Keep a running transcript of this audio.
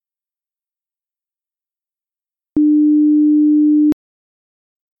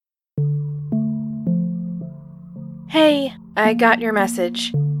Hey, I got your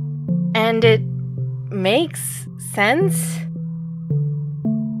message. And it makes sense?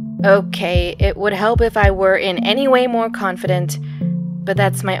 Okay, it would help if I were in any way more confident, but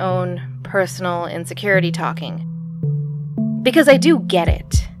that's my own personal insecurity talking. Because I do get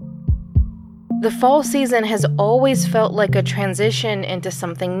it. The fall season has always felt like a transition into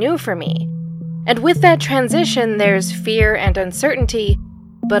something new for me. And with that transition, there's fear and uncertainty,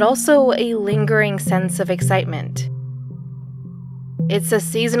 but also a lingering sense of excitement. It's a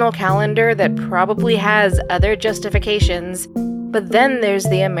seasonal calendar that probably has other justifications, but then there's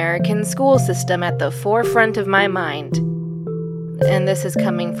the American school system at the forefront of my mind. And this is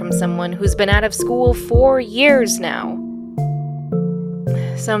coming from someone who's been out of school 4 years now.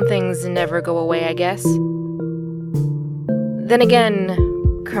 Some things never go away, I guess. Then again,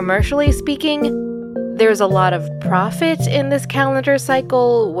 commercially speaking, there's a lot of profit in this calendar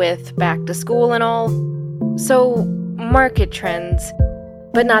cycle with back to school and all. So, market trends,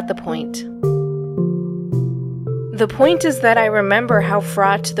 but not the point. The point is that I remember how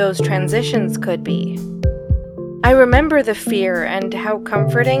fraught those transitions could be. I remember the fear and how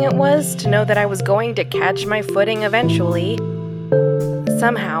comforting it was to know that I was going to catch my footing eventually.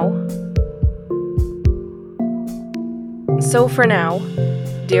 Somehow. So for now,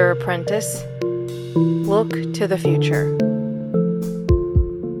 dear apprentice, look to the future.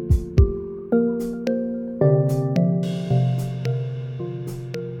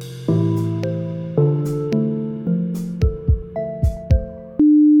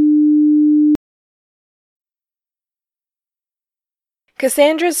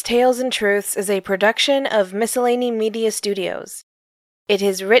 Cassandra's Tales and Truths is a production of Miscellany Media Studios. It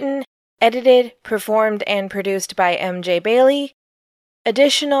is written, edited, performed, and produced by MJ Bailey.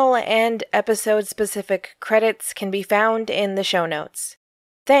 Additional and episode-specific credits can be found in the show notes.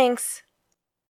 Thanks!